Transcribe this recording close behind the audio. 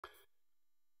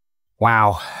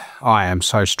Wow, I am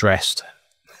so stressed.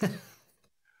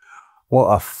 What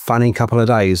a funny couple of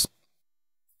days.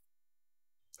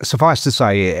 Suffice to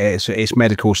say, it's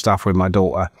medical stuff with my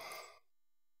daughter.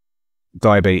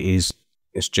 Diabetes,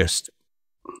 it's just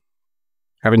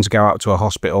having to go up to a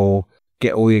hospital,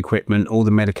 get all the equipment, all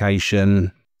the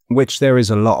medication, which there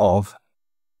is a lot of,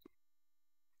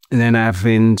 and then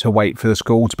having to wait for the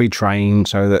school to be trained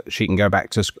so that she can go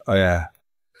back to school.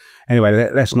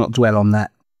 Anyway, let's not dwell on that.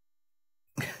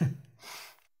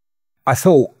 I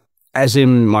thought, as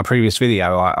in my previous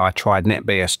video, I tried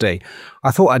NetBSD.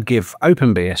 I thought I'd give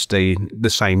OpenBSD the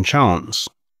same chance.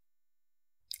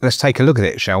 Let's take a look at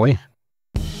it, shall we?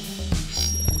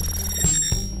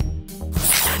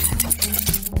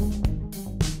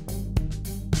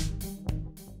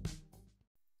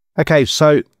 Okay,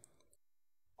 so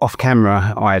off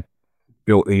camera, I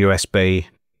built the USB,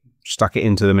 stuck it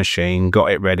into the machine,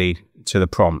 got it ready to the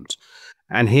prompt.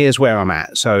 And here's where I'm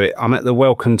at. So I'm at the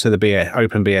welcome to the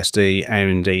OpenBSD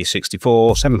AMD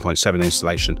 64 7.7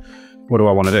 installation. What do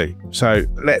I want to do? So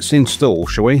let's install,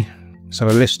 shall we? So a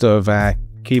list of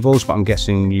keyboards, but I'm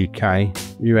guessing UK,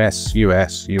 US,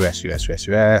 US, US, US, US,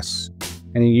 US.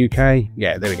 Any UK?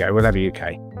 Yeah, there we go. We'll have a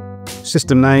UK.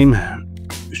 System name,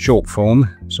 short form.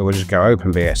 So we'll just go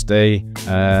OpenBSD.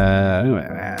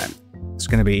 It's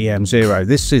going to be EM0.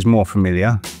 This is more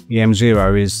familiar.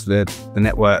 EM0 is the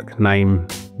network name,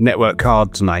 network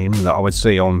card's name that I would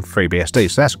see on FreeBSD,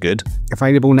 so that's good.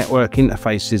 Available network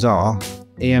interfaces are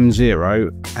EM0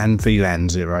 and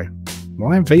VLAN 0.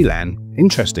 Why VLAN?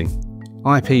 Interesting.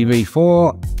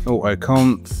 IPv4,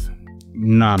 autoconf,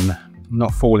 none.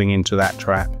 Not falling into that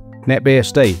trap.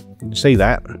 NetBSD, see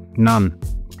that? None.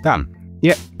 Done.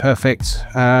 Yep, perfect.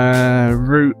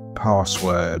 Root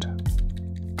password.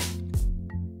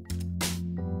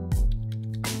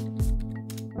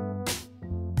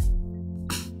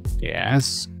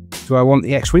 Yes. Do I want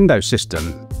the X Windows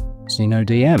system?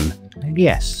 CNODM.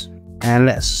 Yes. And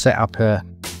let's set up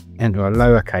enter a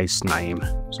lowercase name.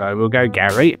 So we'll go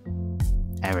Gary.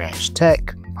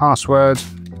 garyhtech. Password.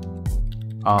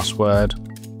 Password.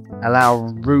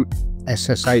 Allow root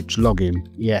SSH login.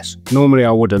 Yes. Normally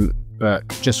I wouldn't, but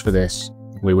just for this,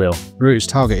 we will. Root is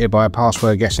targeted by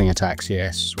password guessing attacks.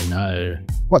 Yes, we know.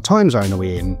 What time zone are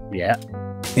we in? Yeah.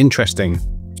 Interesting.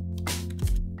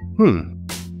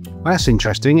 Well, that's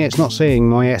interesting. It's not seeing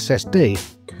my SSD.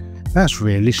 That's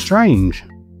really strange.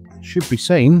 Should be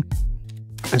seen.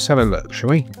 Let's have a look,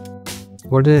 shall we?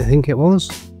 What did it think it was?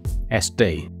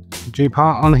 SD. G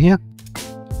part on here?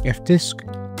 F disk.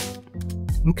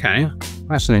 Okay,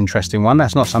 that's an interesting one.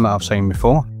 That's not something I've seen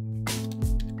before.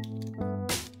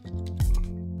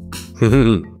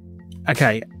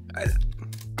 Okay.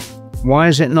 Why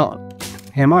is it not?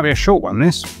 Yeah, it might be a short one,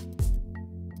 this.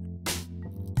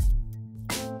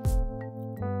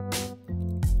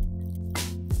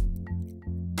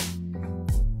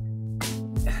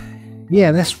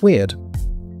 Yeah, that's weird.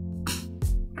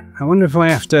 I wonder if I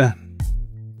have to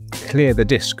clear the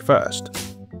disk first.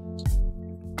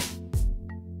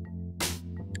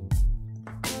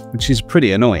 Which is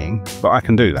pretty annoying, but I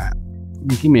can do that.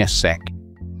 Give me a sec.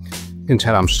 You can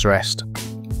tell I'm stressed.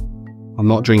 I'm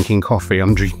not drinking coffee,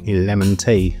 I'm drinking lemon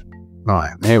tea.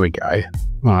 Right, there we go.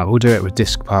 Right, we'll do it with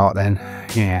disk part then.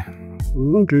 Yeah.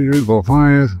 1, 2, 3, 4,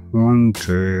 5. 1,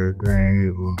 2,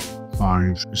 3, 4,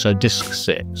 5. So disk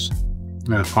 6.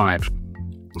 No, 5.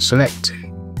 Select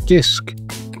disk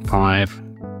 5.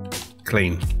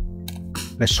 Clean.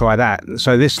 Let's try that.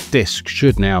 So this disk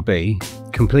should now be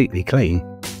completely clean.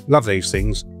 Love these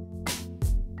things.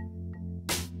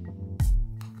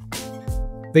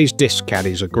 These disk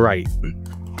caddies are great.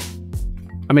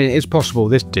 I mean, it's possible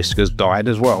this disk has died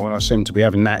as well, and I seem to be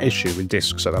having that issue with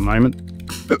disks at the moment.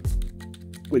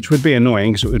 Which would be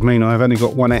annoying, because it would mean I've only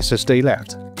got one SSD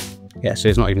left. Yeah, so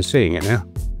it's not even seeing it now.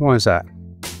 Why is that?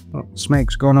 What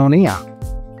smeg's gone on here?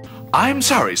 I'm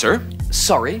sorry, sir.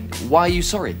 Sorry? Why are you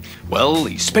sorry? Well,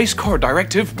 the Space Corps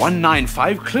Directive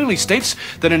 195 clearly states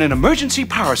that in an emergency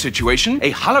power situation,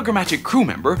 a hologrammatic crew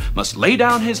member must lay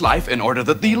down his life in order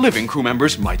that the living crew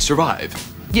members might survive.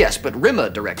 Yes, but RIMA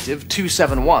Directive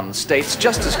 271 states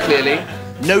just as clearly,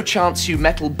 no chance you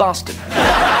metal bastard.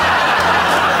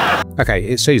 Okay,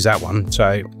 it sees that one,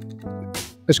 so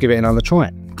let's give it another try.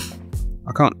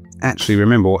 I can't actually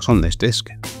remember what's on this disk.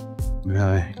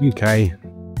 UK,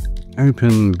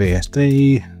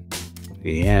 OpenBSD,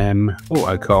 EM,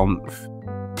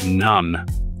 autoconf, none.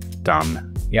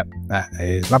 Done. Yep, that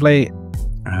is lovely.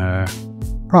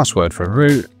 Password for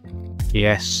root.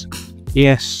 Yes.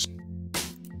 Yes.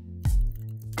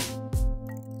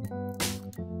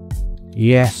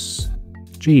 Yes.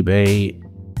 GB.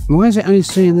 Why is it only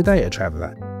seeing the data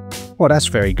traveler? Well, that's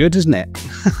very good, isn't it?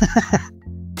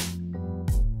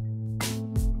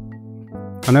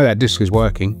 I know that disk is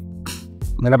working.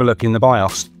 Let's have a look in the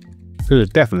BIOS.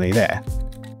 It's definitely there.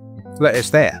 Look, it's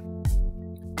there.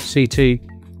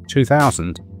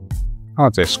 CT2000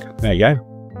 hard disk. There you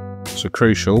go. It's a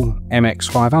Crucial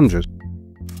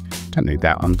MX500. Don't need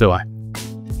that one, do I?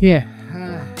 Yeah.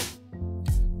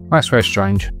 That's very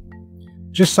strange.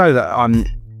 Just so that I'm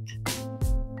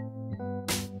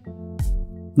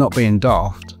not being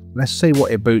daft, let's see what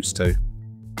it boots to.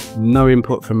 No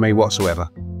input from me whatsoever.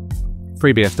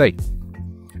 FreeBSD.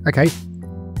 Okay,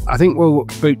 I think we'll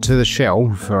boot to the shell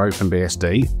for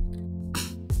OpenBSD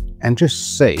and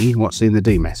just see what's in the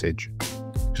D message.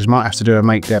 Just might have to do a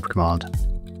make deb command.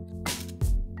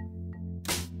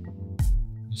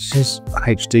 This is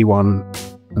HD1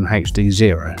 and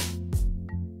HD0.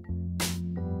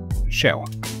 Shell.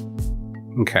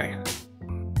 Okay.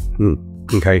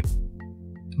 Okay.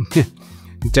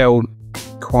 Dell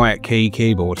Quiet Key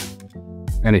keyboard.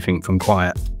 Anything from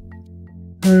Quiet.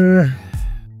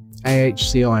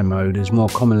 AHCI mode is more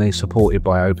commonly supported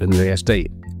by OpenBSD.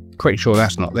 Pretty sure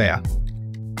that's not there.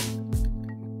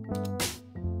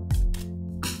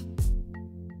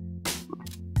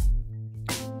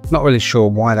 Not really sure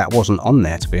why that wasn't on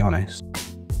there, to be honest.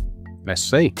 Let's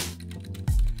see.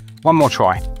 One more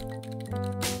try.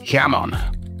 Come on.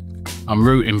 I'm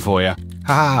rooting for you.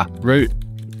 Ha! Root.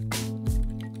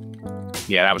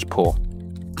 Yeah, that was poor.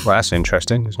 Well, that's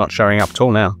interesting. It's not showing up at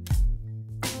all now.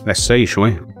 Let's see, shall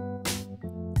we?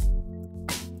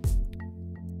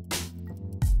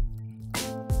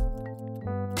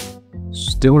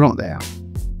 Still not there.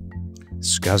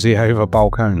 SCSI over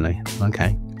bulk only.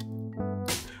 Okay.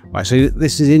 Right, so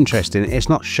this is interesting. It's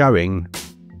not showing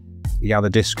the other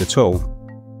disk at all.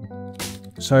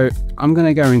 So I'm going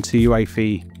to go into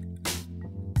UEFI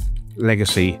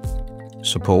legacy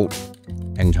support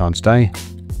anytime today.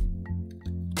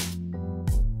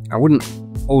 I wouldn't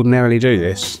ordinarily do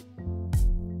this,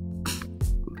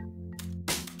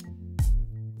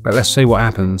 but let's see what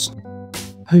happens.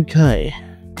 Okay.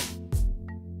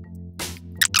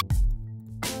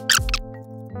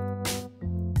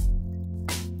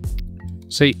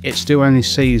 See, it still only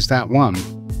sees that one.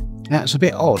 That's a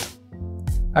bit odd.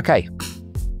 Okay.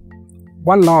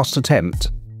 One last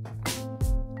attempt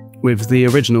with the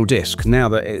original disk now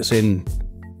that it's in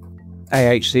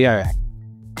AHCI.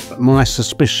 My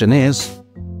suspicion is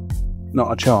not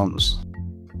a chance.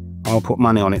 I'll put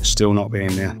money on it still not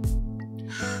being there.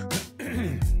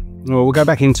 Well, we'll go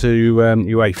back into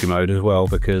UEFI mode as well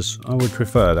because I would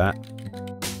prefer that.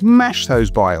 Mash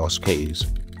those BIOS keys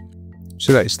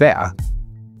so that it's there.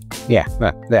 Yeah,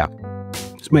 there.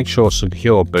 Just make sure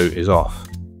secure boot is off.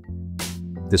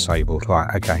 Disabled, right,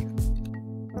 okay.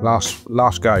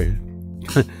 Last go.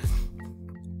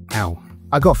 Ow.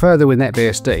 I got further with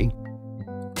NetBSD,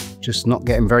 just not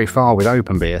getting very far with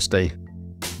OpenBSD.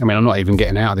 I mean, I'm not even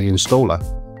getting out of the installer.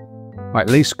 I at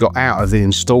least got out of the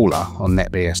installer on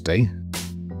NetBSD.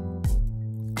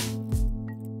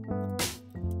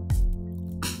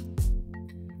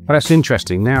 But that's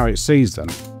interesting, now it sees them.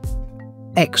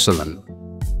 Excellent.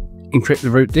 Encrypt the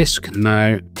root disk?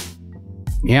 No.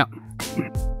 Yep.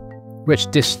 Which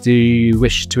disk do you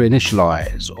wish to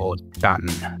initialize or done?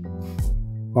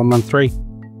 113?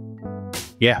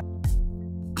 Yeah.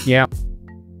 Yeah.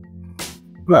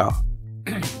 Well,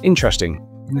 interesting.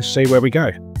 Let's see where we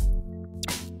go.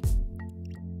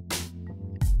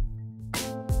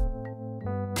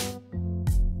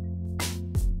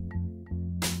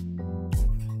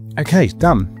 Okay,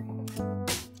 done.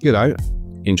 You know,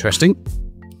 interesting.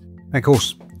 Of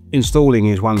course, installing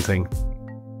is one thing,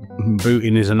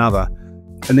 booting is another,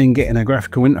 and then getting a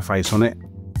graphical interface on it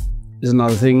is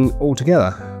another thing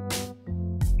altogether.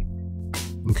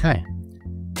 Okay.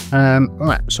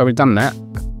 Right, so we've done that.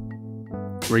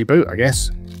 Reboot, I guess.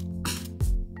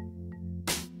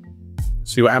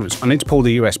 See what happens. I need to pull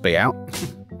the USB out.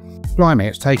 Blimey,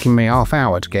 it's taking me half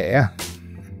hour to get here.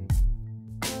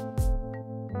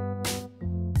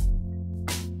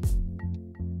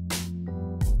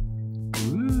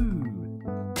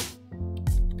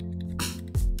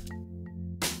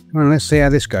 Well, let's see how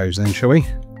this goes then, shall we?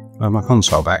 Have my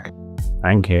console back.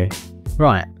 Thank you.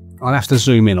 Right, I'll have to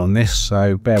zoom in on this,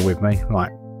 so bear with me.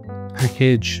 Right,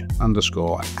 package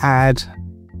underscore add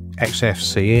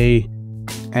XFCE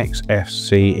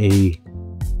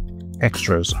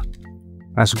extras.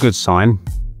 That's a good sign.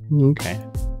 Okay.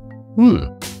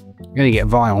 You're gonna get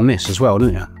Vi on this as well,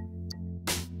 don't you?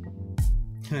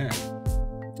 Yeah.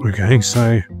 Okay,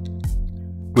 so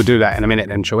we'll do that in a minute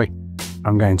then, shall we?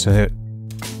 I'm going to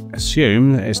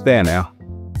assume that it's there now.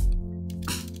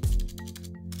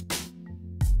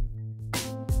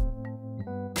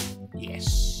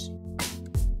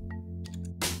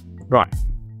 Right.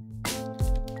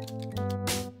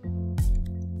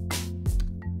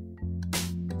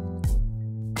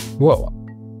 Whoa.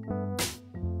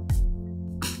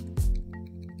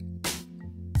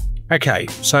 Okay,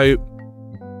 so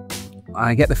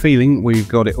I get the feeling we've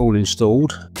got it all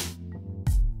installed.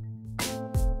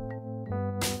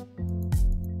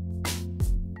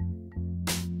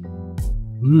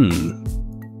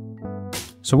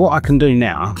 So what I can do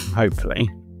now, hopefully,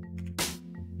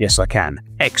 yes I can,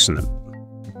 excellent.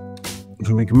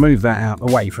 So we can move that out of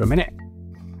the way for a minute.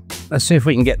 Let's see if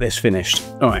we can get this finished.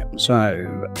 Alright, so,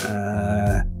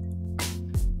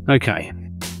 okay.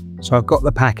 So I've got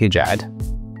the package add.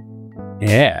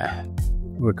 Yeah,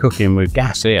 we're cooking with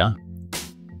gas here,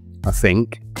 I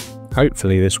think.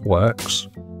 Hopefully this works.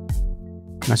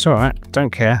 That's alright, don't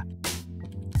care.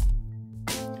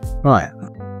 Right,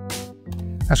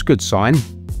 that's a good sign.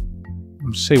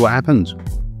 Let's see what happens.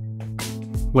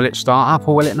 Will it start up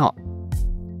or will it not?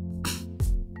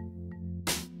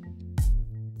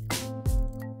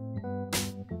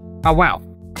 Oh wow.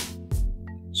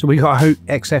 So we got a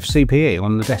XFCE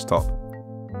on the desktop.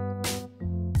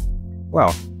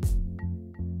 Well,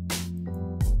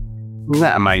 isn't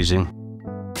that amazing?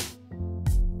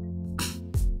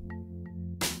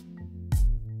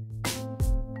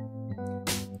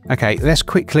 Okay, let's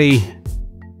quickly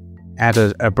add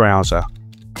a browser.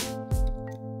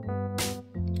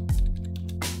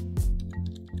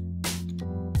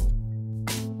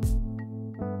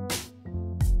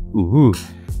 Ooh.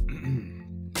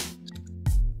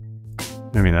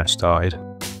 Maybe that started.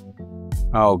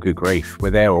 Oh, good grief,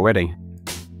 we're there already.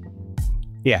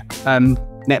 Yeah,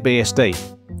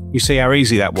 NetBSD. You see how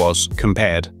easy that was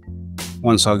compared.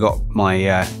 Once I got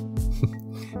my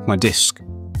my disk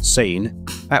seen,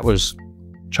 that was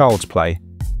child's play.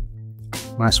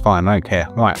 That's fine, I don't care.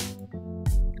 Right,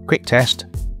 quick test.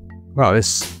 Well,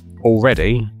 this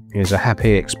already is a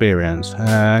happy experience.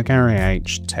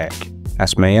 GaryH Tech.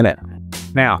 That's me, innit?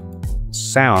 Now,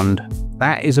 sound.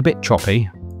 That is a bit choppy.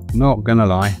 Not gonna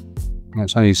lie.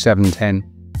 It's only 710,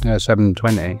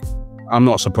 720. I'm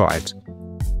not surprised.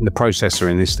 The processor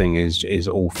in this thing is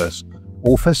awful.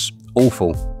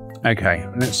 Awful. Okay,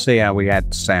 let's see how we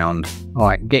add sound. All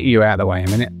right, get you out of the way a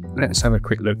minute. Let's have a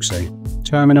quick look-see.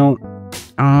 Terminal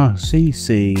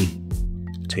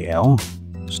RCCTL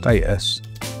status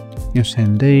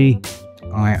SND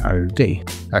IOD.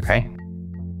 Okay.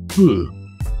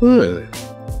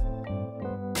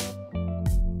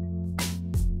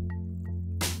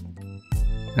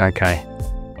 Okay,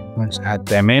 let's add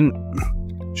them in.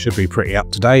 Should be pretty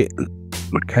up to date.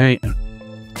 Okay.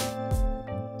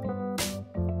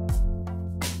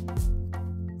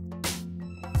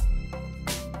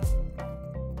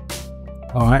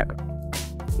 Alright,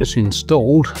 it's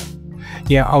installed.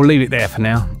 Yeah, I'll leave it there for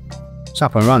now. It's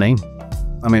up and running.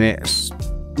 I mean, it's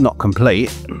not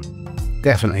complete.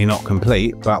 Definitely not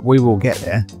complete, but we will get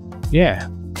there. Yeah,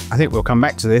 I think we'll come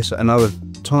back to this at another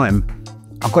time.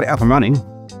 I've got it up and running.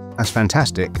 That's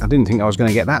fantastic. I didn't think I was going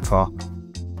to get that far.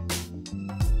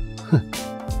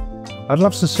 I'd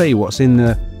love to see what's in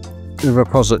the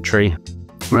repository.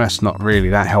 Well, that's not really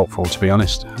that helpful, to be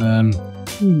honest.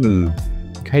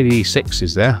 KDE6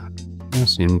 is there.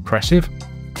 That's impressive.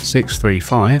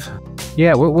 635.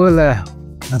 Yeah, I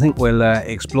think we'll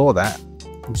explore that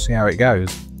and see how it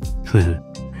goes.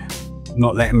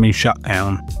 Not letting me shut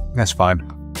down. That's fine.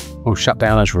 We'll shut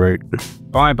down as root.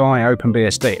 Bye-bye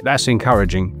OpenBSD. That's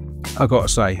encouraging. I've got to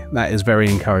say, that is very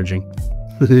encouraging.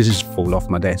 This just fall off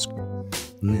my desk.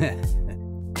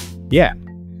 Yeah.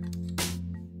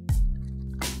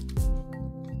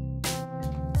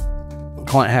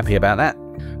 Quite happy about that,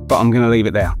 but I'm going to leave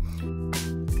it there.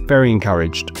 Very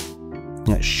encouraged.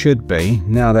 It should be,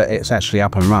 now that it's actually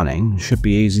up and running, should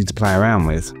be easy to play around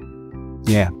with.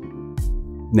 Yeah.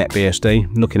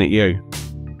 NetBSD, looking at you.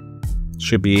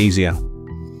 Should be easier.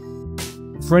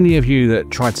 For any of you that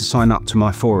tried to sign up to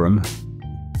my forum,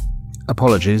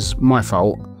 apologies, my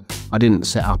fault. I didn't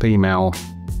set up emailing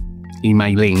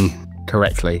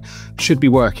correctly. Should be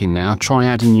working now. Try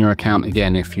adding your account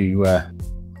again if you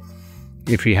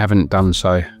haven't done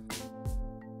so.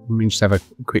 Let me just have a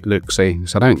quick look, see.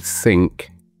 So I don't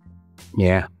think,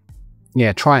 yeah,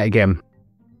 try it again.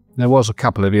 There was a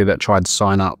couple of you that tried to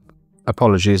sign up.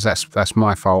 Apologies, that's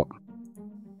my fault.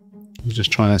 I'm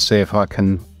just trying to see if I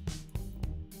can.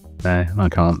 No, I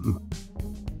can't.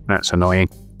 That's annoying.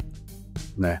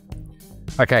 No.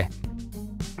 Okay.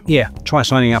 Yeah, try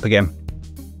signing up again.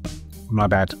 My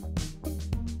bad.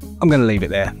 I'm going to leave it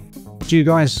there. Do you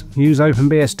guys use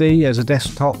OpenBSD as a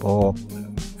desktop or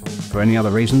for any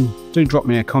other reason? Do drop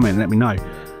me a comment and let me know.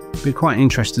 Be quite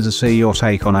interested to see your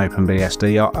take on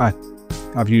OpenBSD.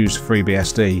 I've used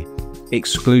FreeBSD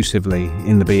exclusively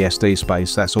in the BSD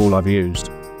space. That's all I've used.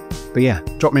 But yeah,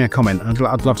 drop me a comment.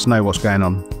 I'd love to know what's going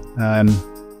on. I'm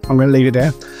going to leave it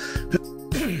there.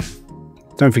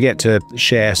 Don't forget to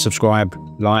share, subscribe,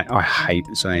 like. I hate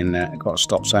saying that. I've got to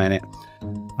stop saying it.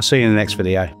 I'll see you in the next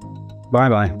video.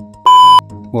 Bye-bye.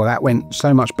 Well, that went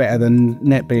so much better than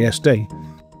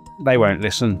NetBSD. They won't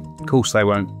listen. Of course they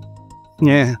won't.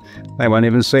 Yeah, they won't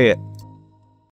even see it.